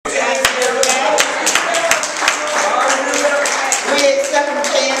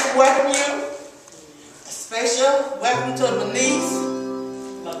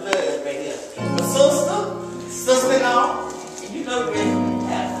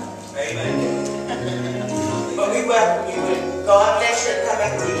welcome you, and God bless you and come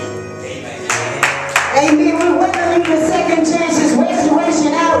back to you. Amen. We welcome you to Second Chances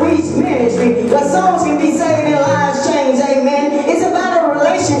Restoration Outreach Ministry, where souls can be saved and lives changed. Amen. It's about a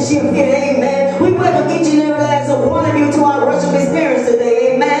relationship here. Amen. We welcome each and every last one of you to our worship experience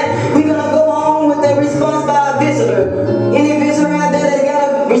today. Amen. We're going to go on with the response by a visitor. Any visitor out there that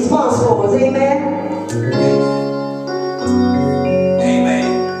got a response for us? Amen. Amen.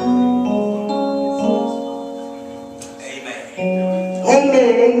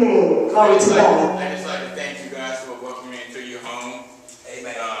 Amen. Amen. Glory to God.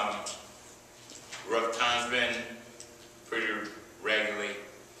 Rough times been pretty regularly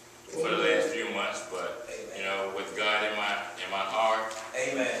for the last few months, but you know, with God in my heart,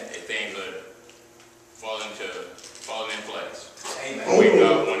 things are falling in place. Amen. Where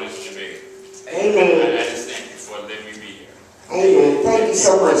God wants us to be. Amen. I just thank you for letting me be here. Amen. Thank you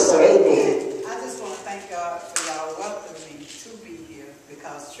so much, sir. Amen. I just want to thank God for y'all welcoming me to be here,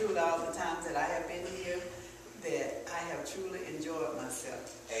 because truly all the times that I have been here, that I have truly enjoyed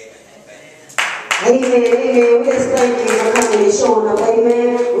myself. Amen. Amen, amen. We just thank you for coming and showing up.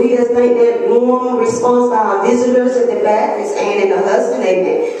 Amen. We just thank that warm response by our visitors at the back, Miss Annie and her husband.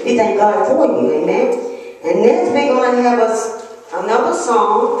 Amen. We thank God for you. Amen. And next we're going to have us another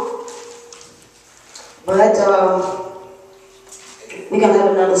song. But we're going to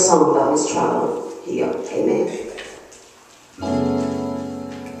have another song by Miss Trotter here. Amen.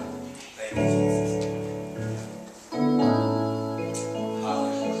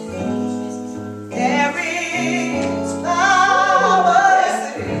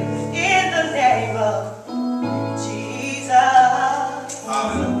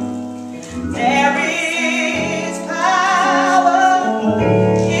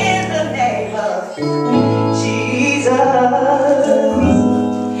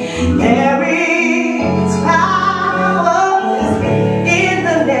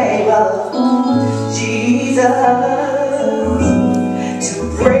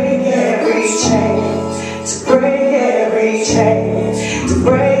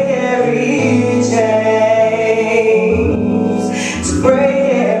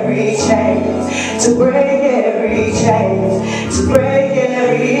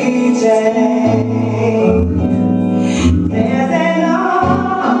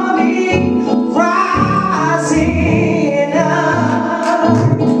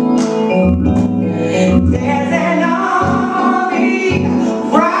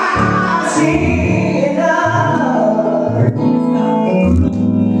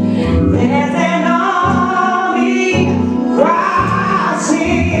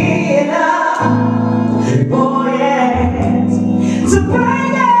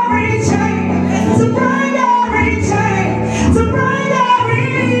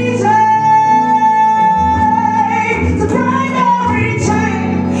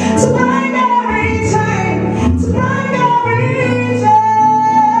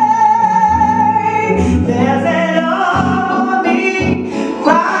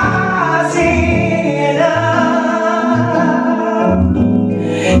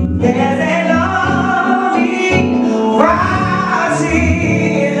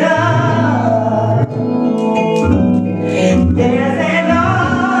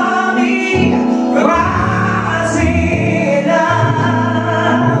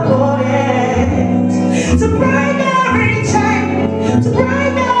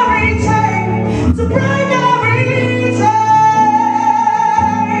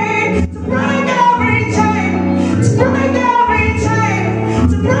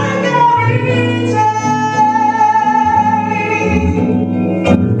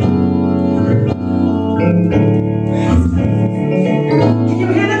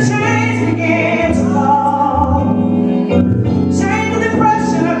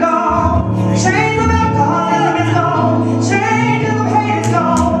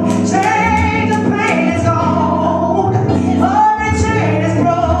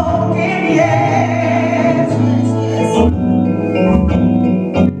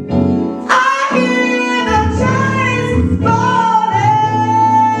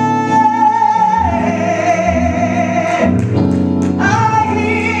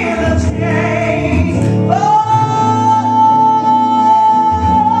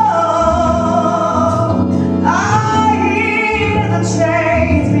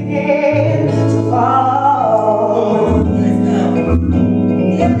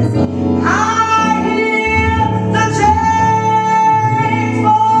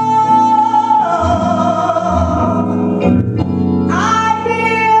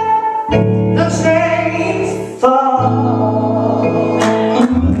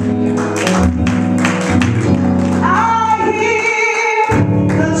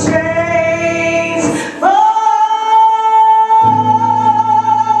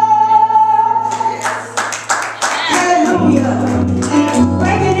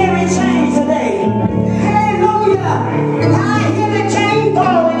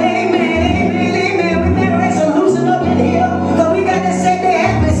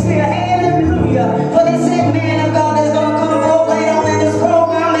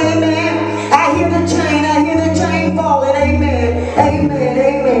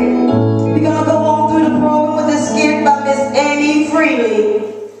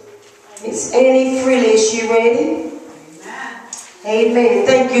 Miss Annie Freely. Is she ready? Amen.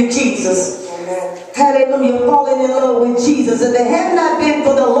 Thank you, Jesus. Hallelujah. Falling in love with Jesus. If it had not been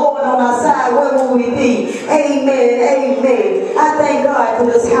for the Lord on our side, where would we be? Amen. Amen. I thank God for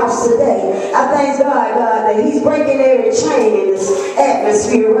this house today. I thank God, that He's breaking every chain in this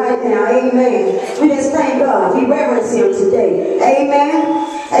atmosphere right now. Amen. We just thank God. We reverence Him today. Amen.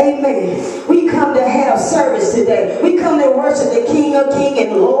 Amen. We come to have service today. We come to worship the King of Kings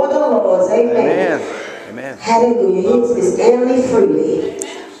and Lord of Lords. Amen. Amen. Amen. Hallelujah. Here's Miss Annie Freely.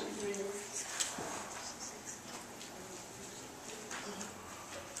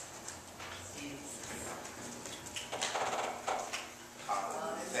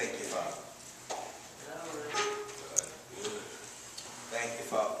 Thank you, Father. Thank you,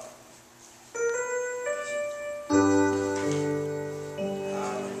 Father.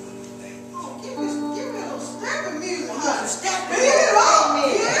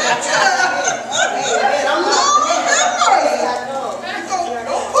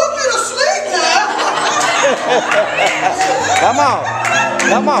 Come on.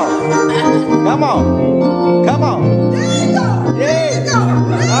 Come on. Come on. Come on. Yeah.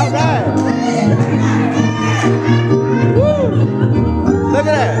 All right. Woo. Look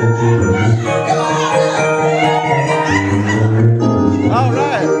at that. All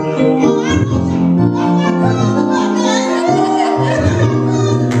right.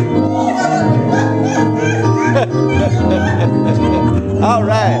 All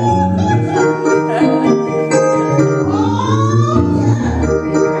right.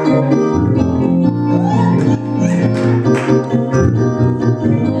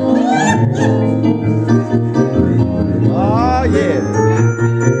 Oh, yeah.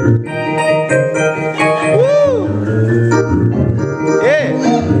 Woo! Yeah.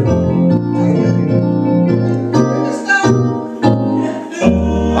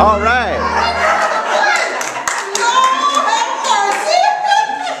 All right.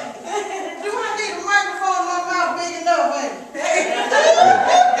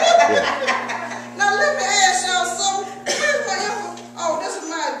 Now let me ask y'all something. Oh, this is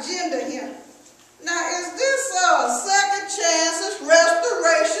my agenda here. Now is this Second Chances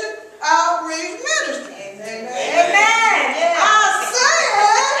Restoration Outreach Ministry? Amen. I said,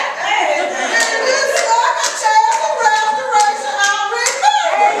 is this Second Chances Restoration Outreach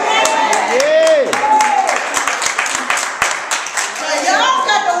Ministry? Yeah. Now y'all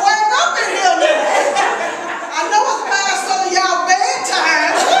got to wake up in here now. I know it's past some of y'all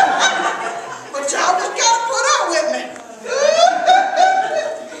bedtime, but y'all just gotta put up with me.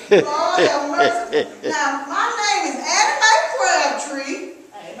 Lord have mercy. Now, my name is Mae Crabtree.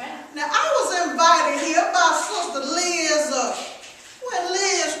 Amen. Now, I was invited here by Sister Liz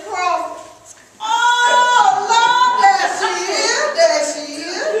Crawford. Oh, Lord, there she is. There she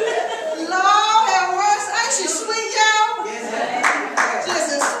is. Lord have mercy. Ain't she sweet, y'all? Yes,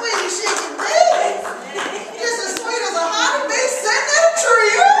 just as sweet as she can be. Just as sweet as a honeybee sitting in a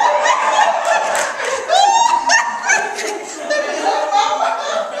tree.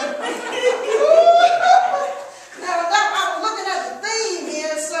 Now, I was looking at the theme here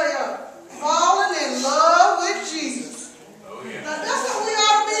and say, falling in love with Jesus. Oh, yeah. Now, that's what we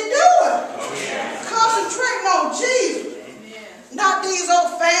ought to be doing. Oh, yeah. Concentrating on Jesus. Not these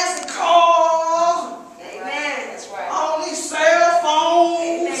old fancy cars. Amen. That's right. All these cell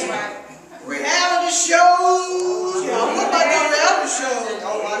phones. Amen. Reality shows. Y'all know about them reality shows.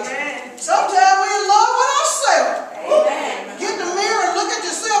 Sometimes we in love with ourselves. Get in the mirror and look at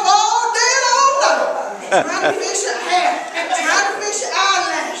yourself all day and all night. Trying to fix your hair. Trying to fix your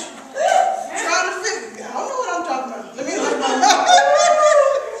eyelash. Trying to fix... I don't know what I'm talking about. Let me look my mouth.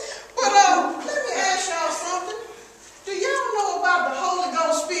 But let me ask y'all something. Do y'all know about the Holy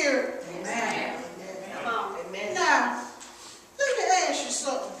Ghost Spirit? Amen. Come on. Amen. Now, let me ask you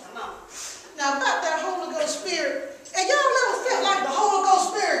something. Come on. Now, about that Holy Ghost Spirit, and y'all ever felt like the Holy Ghost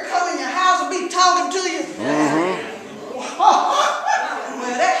Spirit come in your house and be talking to you?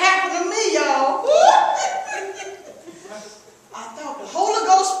 Well, that happened to me, y'all. I thought the Holy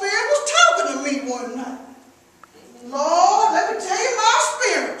Ghost Spirit was talking to me one night. Lord, let me tell you my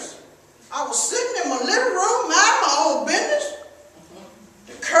experience. I was sitting in my living room, minding my own business.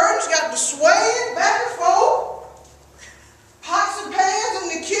 The curtains got to swaying back and forth. Pots and pans in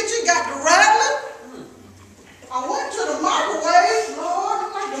the kitchen got to rattling. I went to the microwave. Lord,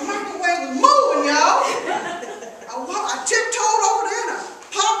 looked like the microwave was moving, y'all. I tiptoed over there and I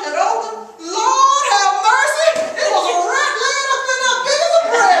popped it open. Lord have mercy. It was a rat laying up in there big as a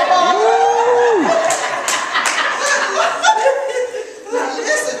bread box.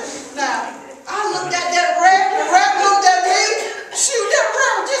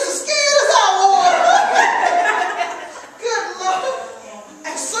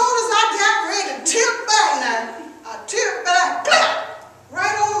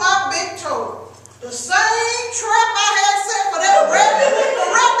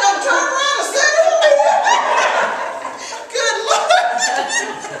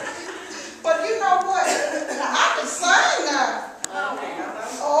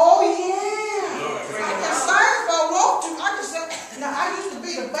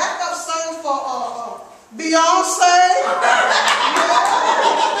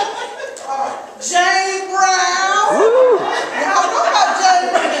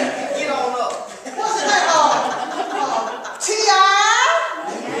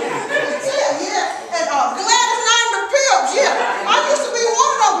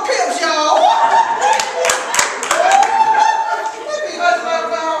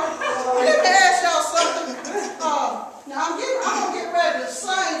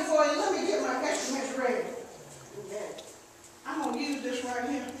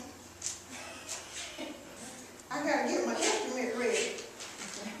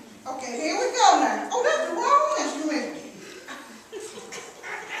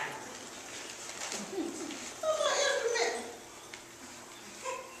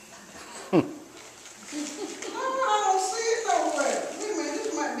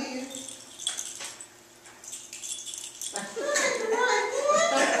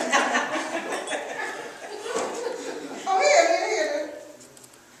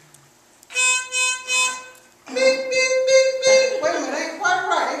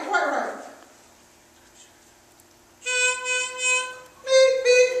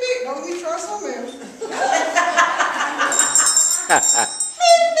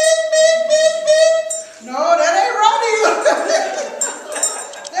 No, that ain't right either.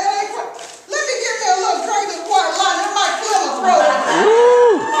 That ain't right. Let me get me a little crazy white line. It might clear my throat.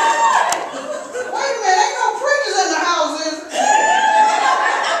 Wait a minute, ain't no preachers in the house, is it?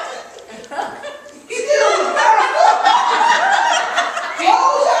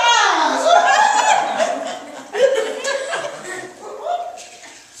 Close your eyes.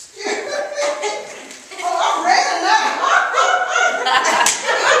 Oh, I'm ready now.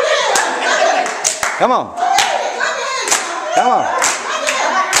 Come on. Come on.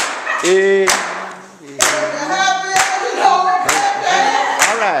 Eh.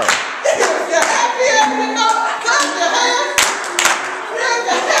 All right.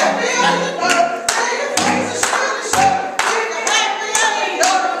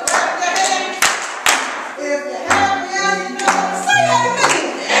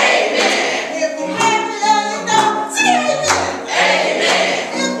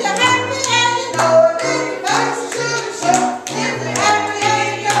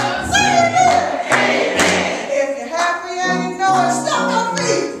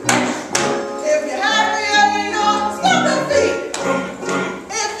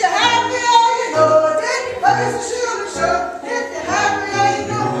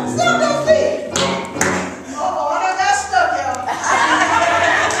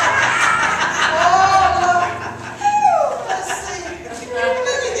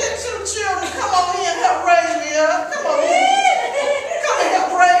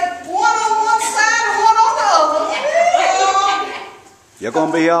 You're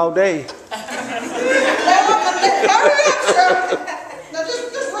going to be here all day. Now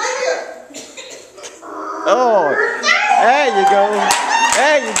just right here. Oh, there you go.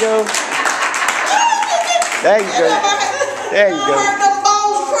 There you go. There you go. There you go. Them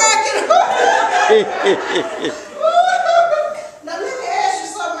bones cracking. Now let me ask you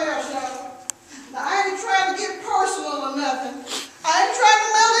something else, y'all. Now I ain't trying to get personal or nothing. I ain't trying to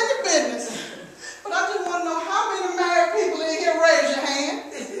melt into business. But I just want to know how many married people in here raise your hand.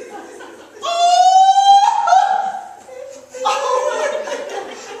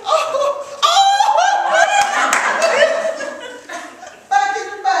 Back in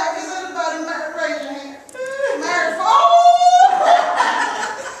the back, is anybody married? Raise your hand. Married for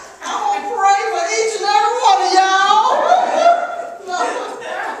I'm gonna pray for each and every one of y'all. No.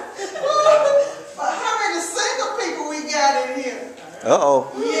 But how many single people we got in here? Uh-oh.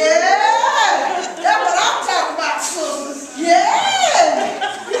 Yeah, that's what I'm talking about, sisters. Yeah,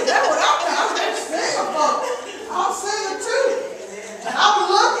 that's what I'm talking about. I'm single, folks. I'm single too. I'm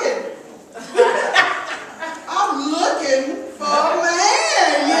looking for a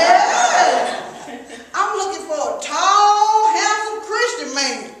man. Yeah, I'm looking for a tall, handsome Christian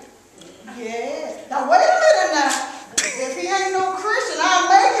man. Yeah. Now wait a minute now. If he ain't no Christian, I'll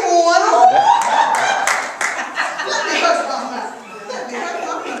make him one. Let me hush my mouth.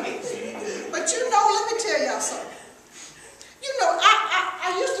 But you know, let me tell y'all something. You know,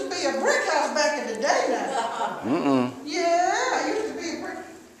 I used to be a brick house back in the day now. Yeah, I used to be a brick.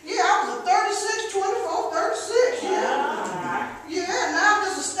 Yeah, I was a 36, 24, 36. Yeah. Yeah, now I'm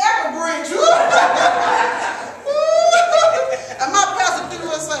just a stack of bricks. And my pastor do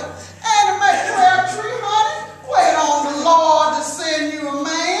was say, Annie, Mae Crabtree, honey, wait on the Lord to send you a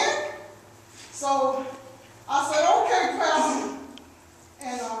man. So I said, okay, pastor.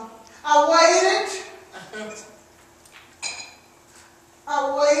 And I waited.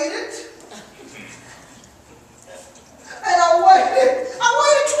 And I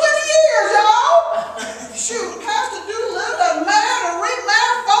waited 20 years, y'all. Shoot, Pastor Doolittle done married and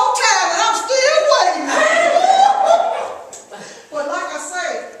remarried 4 times, and I'm still waiting. But like I say,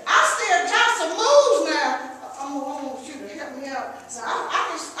 I still got some moves now. I'm gonna shoot to help me out. So I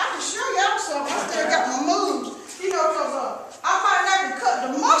can show y'all something. I still got my moves. You know, because I might not can cut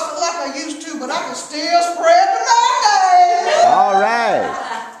the mustard like I used to, but I can still spread the mayonnaise. All right.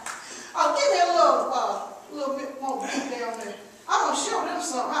 Give me a little bit more beat down there. I'm going to show them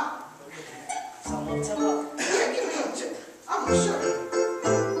something. Yeah, give me a little tip. I'm going to show them.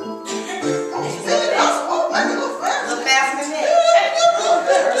 Oh, maybe a little faster. Look faster than that.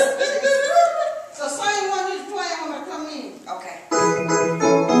 The same one you playing when I come in. Okay.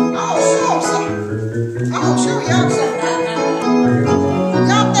 I'm going to show them something. I'm going to show y'all something.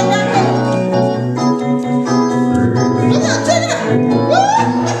 Y'all think I know? Look at that, check it out.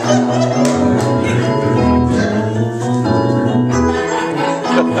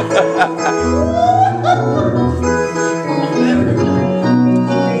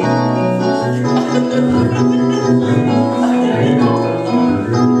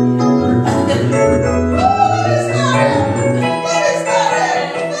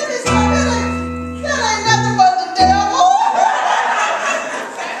 That ain't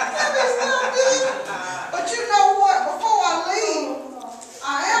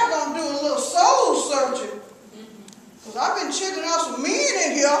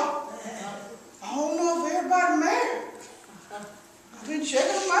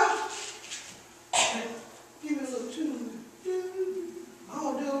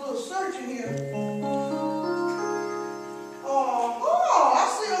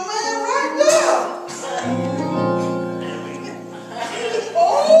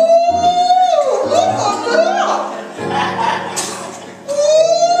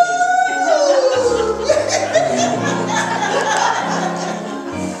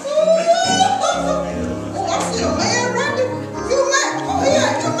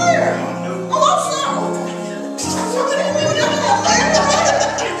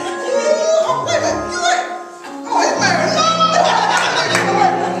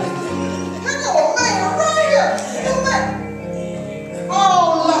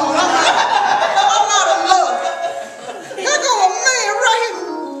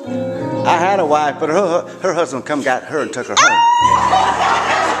But her husband come got her and took her home.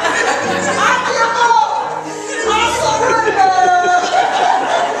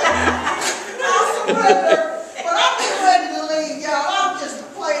 But I'm getting ready to leave, y'all. I'm just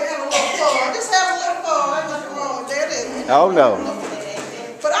playing, have a little fun. Just have a little fun. Ain't nothing wrong with that, is it? Oh, no.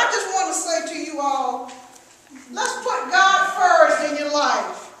 But I just want to say to you all, let's put God first in your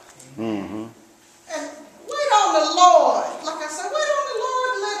life. Mm-hmm. And wait on the Lord. Like I said, wait on the Lord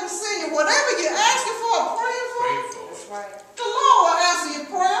and let him send you. Whatever you're asking for or praying for, the Lord will answer your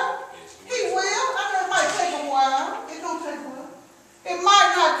prayer. He will. I know it might take a while. It don't take a while. It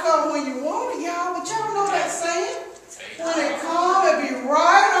might not come when you want it, y'all, but y'all know that saying. When it comes, it'll be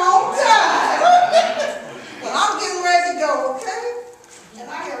right on time. But I'm getting ready to go, okay? And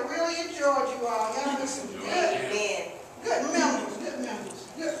I have really enjoyed you all. Y'all been some good members,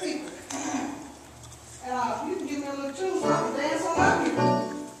 good people. And you can give me a little tune so I can dance on my feet.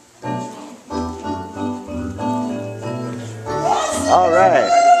 All right.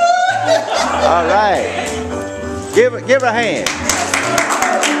 All right. Give her a hand.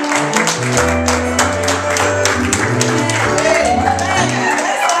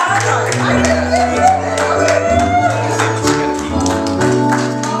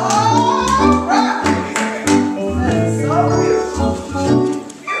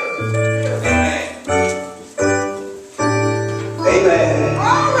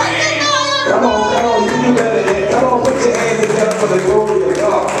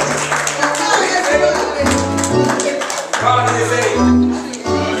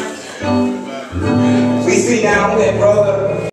 We see now that brother